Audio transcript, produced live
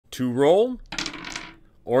To roll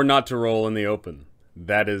or not to roll in the open?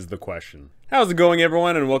 That is the question. How's it going,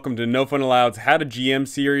 everyone, and welcome to No Fun Alloved's How to GM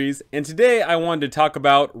series. And today I wanted to talk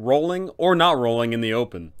about rolling or not rolling in the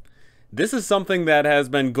open. This is something that has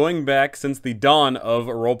been going back since the dawn of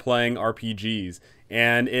role-playing RPGs,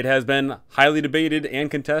 and it has been highly debated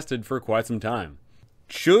and contested for quite some time.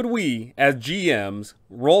 Should we, as GMs,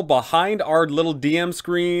 roll behind our little DM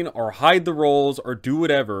screen or hide the rolls or do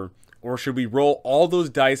whatever, or should we roll all those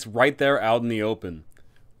dice right there out in the open?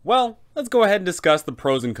 Well, let's go ahead and discuss the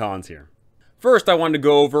pros and cons here. First, I wanted to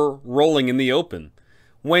go over rolling in the open.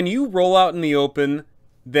 When you roll out in the open,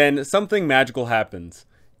 then something magical happens.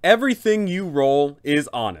 Everything you roll is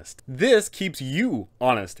honest. This keeps you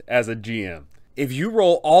honest as a GM. If you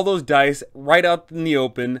roll all those dice right out in the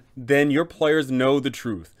open, then your players know the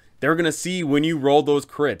truth. They're going to see when you roll those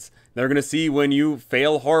crits. They're going to see when you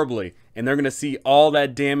fail horribly. And they're going to see all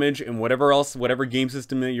that damage and whatever else, whatever game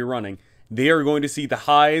system that you're running. They are going to see the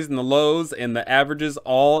highs and the lows and the averages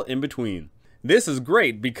all in between. This is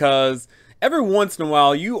great because every once in a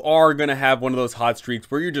while you are going to have one of those hot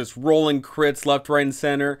streaks where you're just rolling crits left, right, and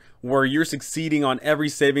center, where you're succeeding on every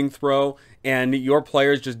saving throw and your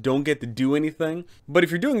players just don't get to do anything. But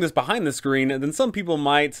if you're doing this behind the screen, then some people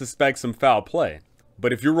might suspect some foul play.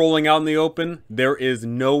 But if you're rolling out in the open, there is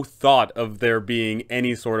no thought of there being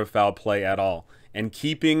any sort of foul play at all. And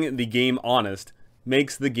keeping the game honest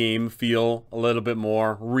makes the game feel a little bit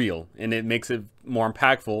more real, and it makes it more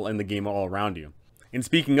impactful in the game all around you. And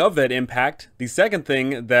speaking of that impact, the second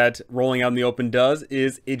thing that rolling out in the open does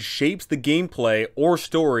is it shapes the gameplay or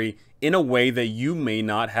story in a way that you may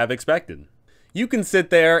not have expected. You can sit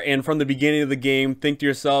there and from the beginning of the game think to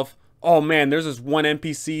yourself, oh man, there's this one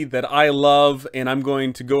NPC that I love and I'm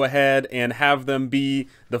going to go ahead and have them be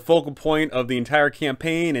the focal point of the entire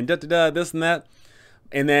campaign and this and that.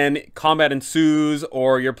 And then combat ensues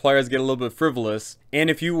or your players get a little bit frivolous. And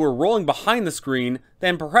if you were rolling behind the screen,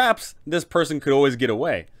 then perhaps this person could always get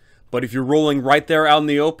away. But if you're rolling right there out in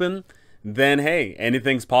the open, then hey,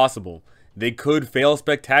 anything's possible. They could fail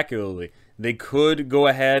spectacularly. They could go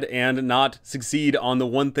ahead and not succeed on the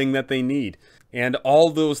one thing that they need. And all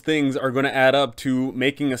those things are going to add up to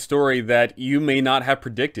making a story that you may not have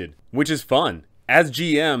predicted, which is fun. As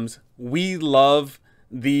GMs, we love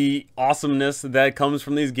the awesomeness that comes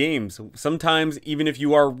from these games. Sometimes, even if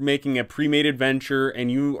you are making a pre-made adventure and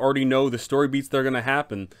you already know the story beats that are going to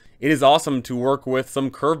happen, it is awesome to work with some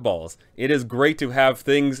curveballs. It is great to have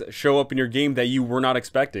things show up in your game that you were not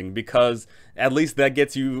expecting, because at least that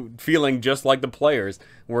gets you feeling just like the players,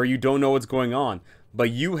 where you don't know what's going on,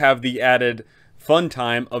 but you have the added fun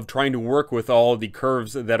time of trying to work with all the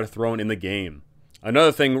curves that are thrown in the game.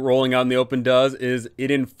 Another thing rolling out in the open does is it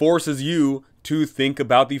enforces you to think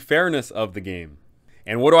about the fairness of the game.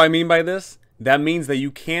 And what do I mean by this? That means that you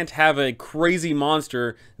can't have a crazy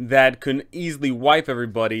monster that can easily wipe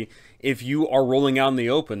everybody if you are rolling out in the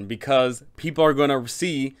open, because people are going to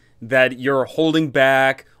see that you're holding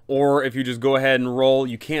back, or if you just go ahead and roll,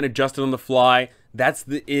 you can't adjust it on the fly. That's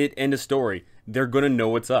the end of story. They're going to know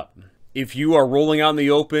what's up. If you are rolling out in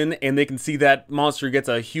the open and they can see that monster gets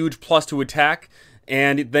a huge plus to attack,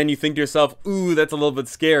 and then you think to yourself, ooh, that's a little bit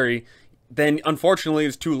scary, then unfortunately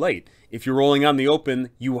it's too late. If you're rolling out in the open,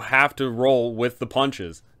 you have to roll with the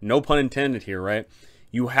punches. No pun intended here, right?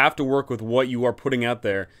 You have to work with what you are putting out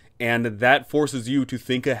there, and that forces you to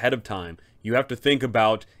think ahead of time. You have to think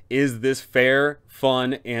about, is this fair,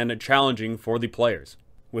 fun, and challenging for the players?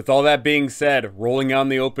 With all that being said, rolling out in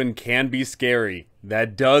the open can be scary.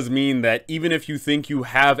 That does mean that even if you think you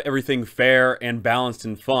have everything fair and balanced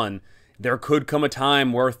and fun, there could come a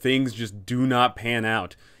time where things just do not pan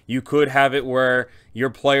out. You could have it where your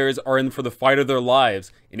players are in for the fight of their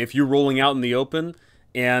lives, and if you're rolling out in the open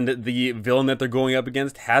and the villain that they're going up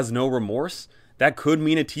against has no remorse, that could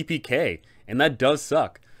mean a TPK, and that does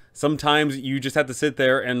suck. Sometimes you just have to sit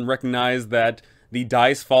there and recognize that the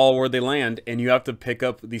dice fall where they land, and you have to pick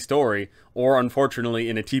up the story, or unfortunately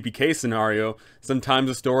in a TPK scenario, sometimes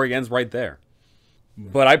the story ends right there.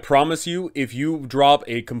 But I promise you, if you drop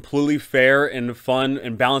a completely fair and fun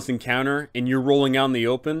and balanced encounter and you're rolling out in the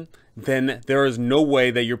open, then there is no way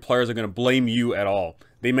that your players are going to blame you at all.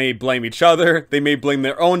 They may blame each other, they may blame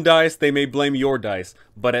their own dice, they may blame your dice,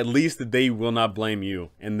 but at least they will not blame you,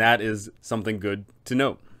 and that is something good to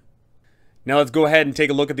note. Now let's go ahead and take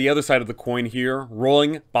a look at the other side of the coin here,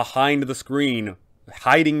 rolling behind the screen,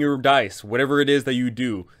 hiding your dice, whatever it is that you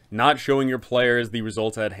do, not showing your players the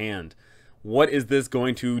results at hand. What is this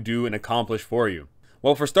going to do and accomplish for you?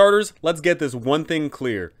 Well, for starters, let's get this one thing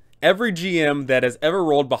clear. Every GM that has ever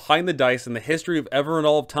rolled behind the dice in the history of ever and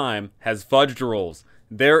all of time has fudged rolls.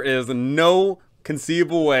 There is no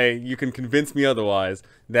conceivable way you can convince me otherwise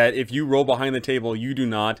that if you roll behind the table, you do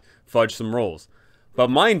not fudge some rolls. But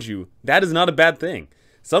mind you, that is not a bad thing.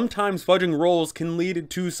 Sometimes fudging rolls can lead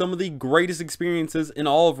to some of the greatest experiences in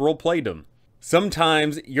all of roleplaydom.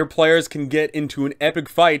 Sometimes your players can get into an epic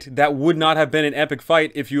fight that would not have been an epic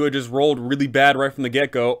fight if you had just rolled really bad right from the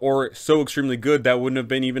get-go, or so extremely good that wouldn't have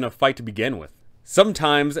been even a fight to begin with.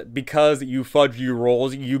 Sometimes, because you fudge your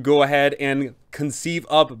rolls, you go ahead and conceive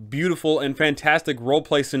up beautiful and fantastic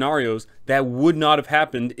roleplay scenarios that would not have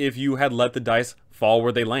happened if you had let the dice fall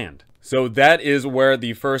where they land. So that is where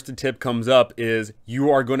the first tip comes up, is you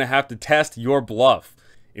are going to have to test your bluff.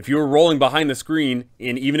 If you're rolling behind the screen,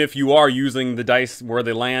 and even if you are using the dice where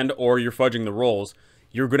they land or you're fudging the rolls,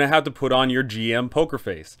 you're going to have to put on your GM poker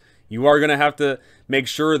face. You are going to have to make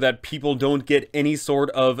sure that people don't get any sort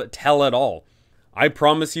of tell at all. I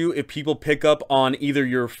promise you, if people pick up on either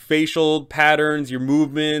your facial patterns, your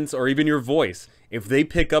movements, or even your voice, if they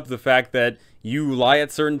pick up the fact that you lie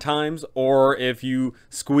at certain times, or if you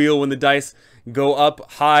squeal when the dice go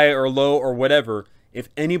up high or low or whatever, if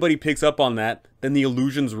anybody picks up on that, then the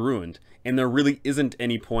illusion's ruined. And there really isn't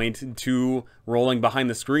any point to rolling behind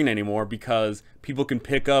the screen anymore, because people can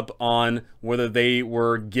pick up on whether they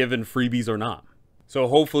were given freebies or not. So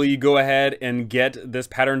hopefully you go ahead and get this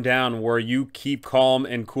pattern down where you keep calm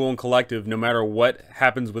and cool and collective no matter what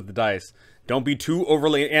happens with the dice. Don't be too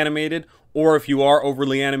overly animated, or if you are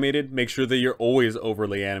overly animated, make sure that you're always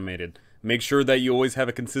overly animated. Make sure that you always have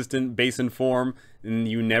a consistent base and form, and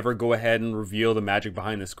you never go ahead and reveal the magic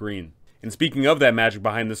behind the screen. And speaking of that magic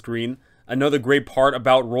behind the screen, another great part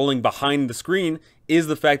about rolling behind the screen is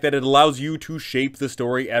the fact that it allows you to shape the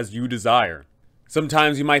story as you desire.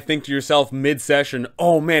 Sometimes you might think to yourself mid-session,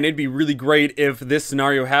 oh man, it'd be really great if this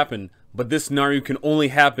scenario happened, but this scenario can only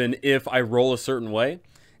happen if I roll a certain way.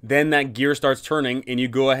 Then that gear starts turning and you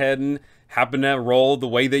go ahead and happen to roll the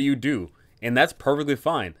way that you do. And that's perfectly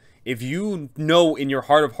fine. If you know in your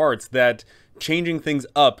heart of hearts that changing things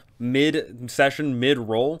up mid-session,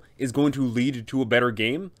 mid-roll is going to lead to a better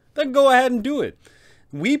game, then go ahead and do it.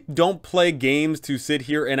 We don't play games to sit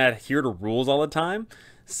here and adhere to rules all the time.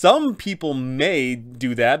 Some people may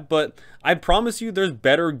do that, but I promise you there's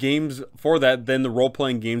better games for that than the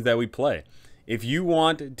role-playing games that we play. If you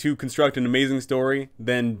want to construct an amazing story,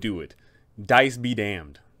 then do it. Dice be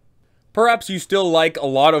damned. Perhaps you still like a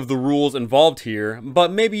lot of the rules involved here,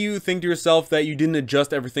 but maybe you think to yourself that you didn't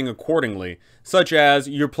adjust everything accordingly, such as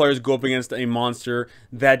your players go up against a monster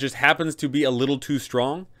that just happens to be a little too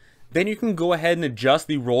strong. Then you can go ahead and adjust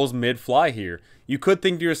the rolls mid-fly here. You could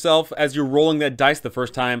think to yourself as you're rolling that dice the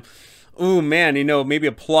first time, ooh man, you know, maybe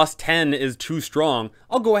a plus 10 is too strong.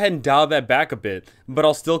 I'll go ahead and dial that back a bit, but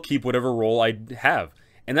I'll still keep whatever roll I have.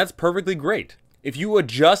 And that's perfectly great. If you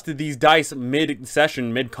adjust these dice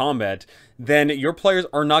mid-session, mid-combat, then your players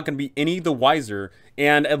are not going to be any the wiser,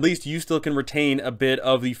 and at least you still can retain a bit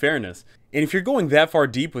of the fairness. And if you're going that far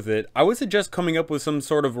deep with it, I would suggest coming up with some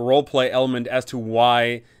sort of roleplay element as to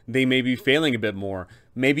why they may be failing a bit more.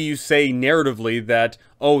 Maybe you say narratively that,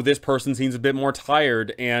 oh, this person seems a bit more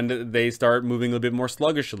tired, and they start moving a bit more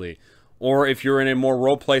sluggishly. Or if you're in a more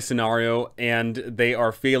roleplay scenario and they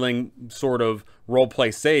are failing sort of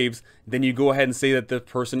roleplay saves, then you go ahead and say that the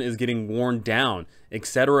person is getting worn down,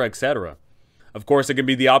 etc., etc. Of course, it can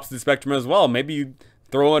be the opposite spectrum as well. Maybe you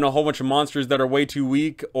throw in a whole bunch of monsters that are way too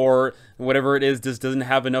weak, or whatever it is just doesn't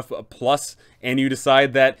have enough plus, and you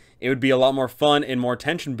decide that it would be a lot more fun and more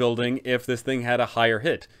tension building if this thing had a higher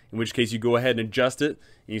hit. In which case you go ahead and adjust it,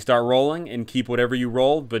 and you start rolling, and keep whatever you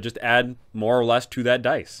rolled, but just add more or less to that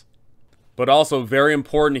dice. But also very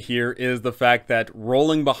important here is the fact that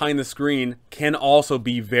rolling behind the screen can also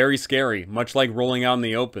be very scary, much like rolling out in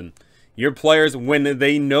the open. Your players, when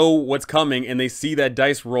they know what's coming and they see that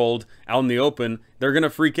dice rolled out in the open, they're going to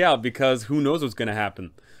freak out because who knows what's going to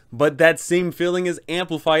happen. But that same feeling is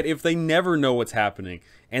amplified if they never know what's happening.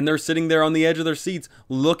 And they're sitting there on the edge of their seats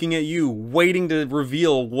looking at you, waiting to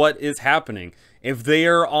reveal what is happening. If they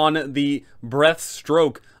are on the breath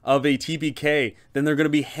stroke of a TPK, then they're going to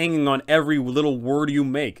be hanging on every little word you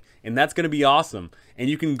make. And that's going to be awesome. And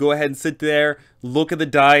you can go ahead and sit there, look at the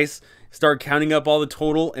dice, start counting up all the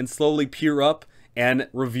total, and slowly peer up and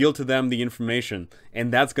reveal to them the information.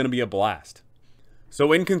 And that's going to be a blast.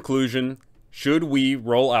 So in conclusion, should we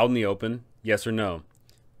roll out in the open? Yes or no?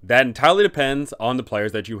 That entirely depends on the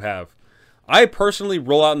players that you have. I personally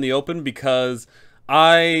roll out in the open because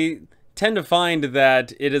I tend to find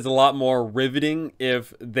that it is a lot more riveting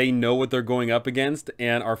if they know what they're going up against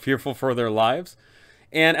and are fearful for their lives.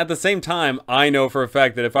 And at the same time, I know for a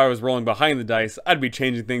fact that if I was rolling behind the dice, I'd be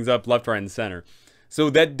changing things up left, right, and center. So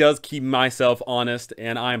that does keep myself honest,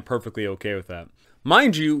 and I'm perfectly okay with that.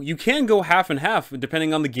 Mind you, you can go half and half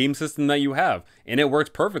depending on the game system that you have, and it works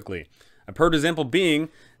perfectly. A perfect example being,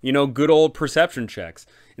 good old perception checks.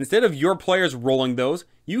 Instead of your players rolling those,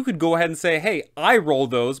 you could go ahead and say, hey, I roll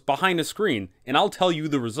those behind a screen, and I'll tell you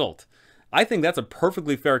the result. I think that's a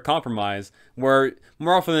perfectly fair compromise where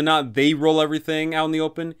more often than not, they roll everything out in the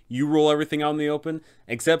open, you roll everything out in the open,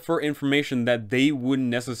 except for information that they wouldn't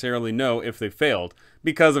necessarily know if they failed.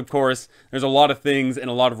 Because, of course, there's a lot of things in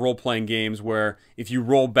a lot of role-playing games where if you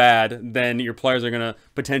roll bad, then your players are going to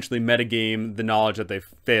potentially metagame the knowledge that they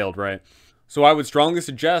failed, right? So I would strongly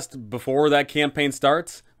suggest before that campaign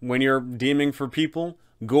starts, when you're DMing for people,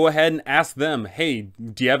 go ahead and ask them, hey,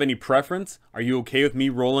 do you have any preference? Are you okay with me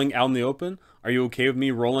rolling out in the open? Are you okay with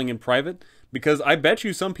me rolling in private? Because I bet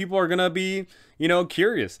you some people are going to be,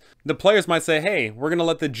 curious. The players might say, hey, we're going to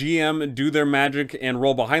let the GM do their magic and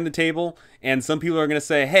roll behind the table. And some people are going to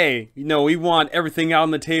say, hey, we want everything out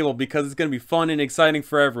on the table because it's going to be fun and exciting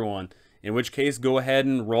for everyone. In which case, go ahead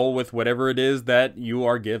and roll with whatever it is that you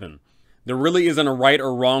are given. There really isn't a right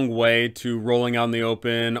or wrong way to rolling out in the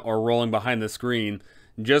open or rolling behind the screen.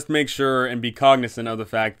 Just make sure and be cognizant of the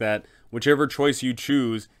fact that whichever choice you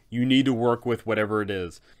choose, you need to work with whatever it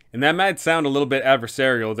is. And that might sound a little bit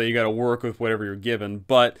adversarial that you got to work with whatever you're given,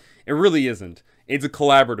 but it really isn't. It's a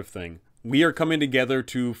collaborative thing. We are coming together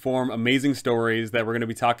to form amazing stories that we're going to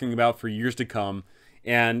be talking about for years to come.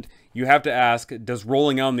 And you have to ask, does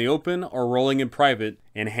rolling out in the open or rolling in private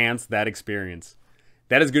enhance that experience?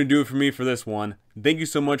 That is going to do it for me for this one. Thank you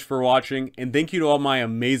so much for watching, and thank you to all my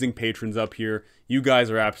amazing patrons up here. You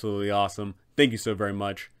guys are absolutely awesome. Thank you so very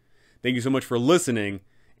much. Thank you so much for listening,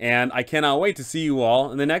 and I cannot wait to see you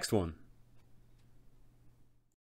all in the next one.